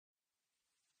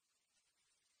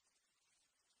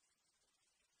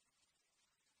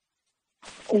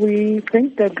We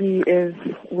think that he is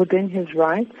within his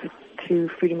rights to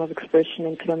freedom of expression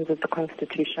in terms of the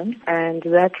Constitution, and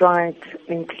that right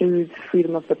includes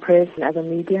freedom of the press and other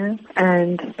media,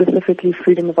 and specifically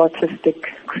freedom of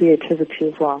artistic creativity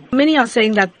as well. Many are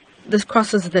saying that this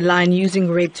crosses the line using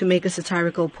rape to make a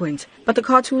satirical point, but the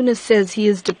cartoonist says he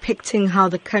is depicting how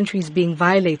the country is being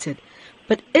violated.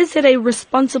 But is it a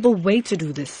responsible way to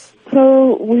do this?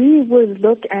 So we would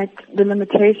look at the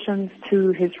limitations to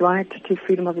his right to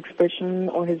freedom of expression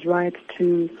or his right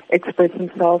to express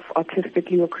himself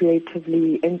artistically or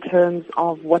creatively in terms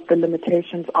of what the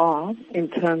limitations are in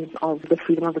terms of the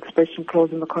freedom of expression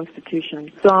clause in the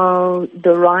Constitution. So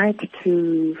the right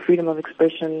to freedom of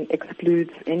expression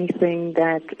excludes anything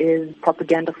that is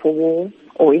propaganda for war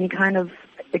or any kind of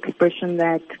expression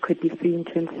that could be seen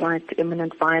to incite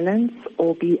imminent violence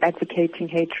or be advocating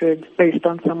hatred based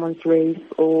on someone's race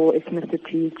or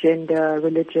ethnicity, gender,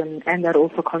 religion, and that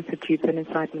also constitutes an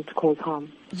incitement to cause harm.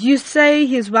 You say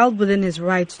he's well within his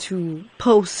right to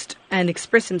post and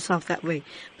express himself that way.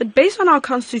 But based on our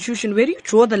Constitution, where do you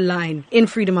draw the line in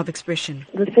freedom of expression?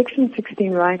 The Section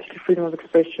 16 right to freedom of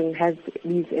expression has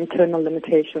these internal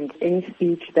limitations. Any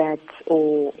speech that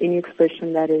or any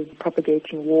expression that is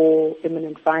propagating war,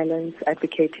 imminent violence,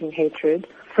 advocating hatred.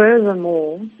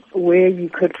 Furthermore, where you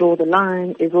could draw the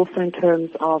line is also in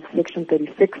terms of Section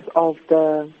 36 of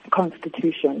the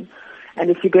Constitution. And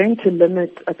if you're going to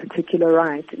limit a particular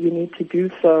right, you need to do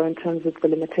so in terms of the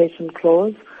limitation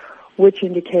clause, which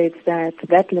indicates that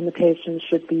that limitation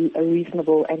should be a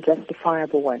reasonable and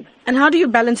justifiable one. And how do you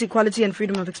balance equality and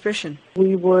freedom of expression?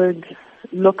 We would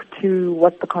look to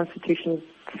what the Constitution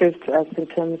says to us in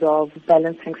terms of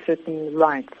balancing certain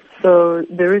rights. So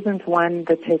there isn't one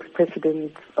that takes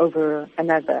precedence over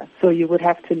another. So you would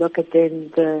have to look at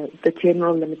then the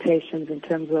general limitations in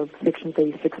terms of Section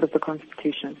 36 of the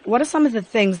Constitution. What are some of the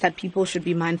things that people should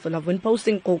be mindful of when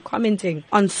posting or commenting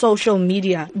on social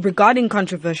media regarding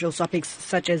controversial topics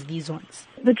such as these ones?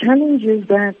 The challenge is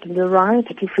that the right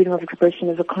to freedom of expression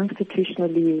is a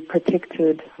constitutionally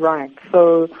protected right.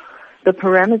 So the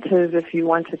parameters, if you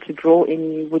wanted to draw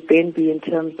any, would then be in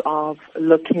terms of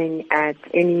looking at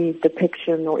any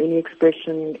depiction or any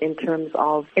expression in terms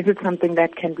of, is it something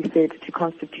that can be said to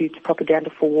constitute propaganda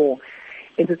for war?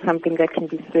 Is it something that can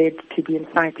be said to be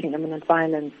inciting imminent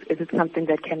violence? Is it something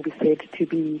that can be said to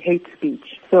be hate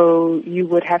speech? So you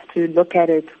would have to look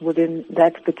at it within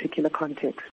that particular context.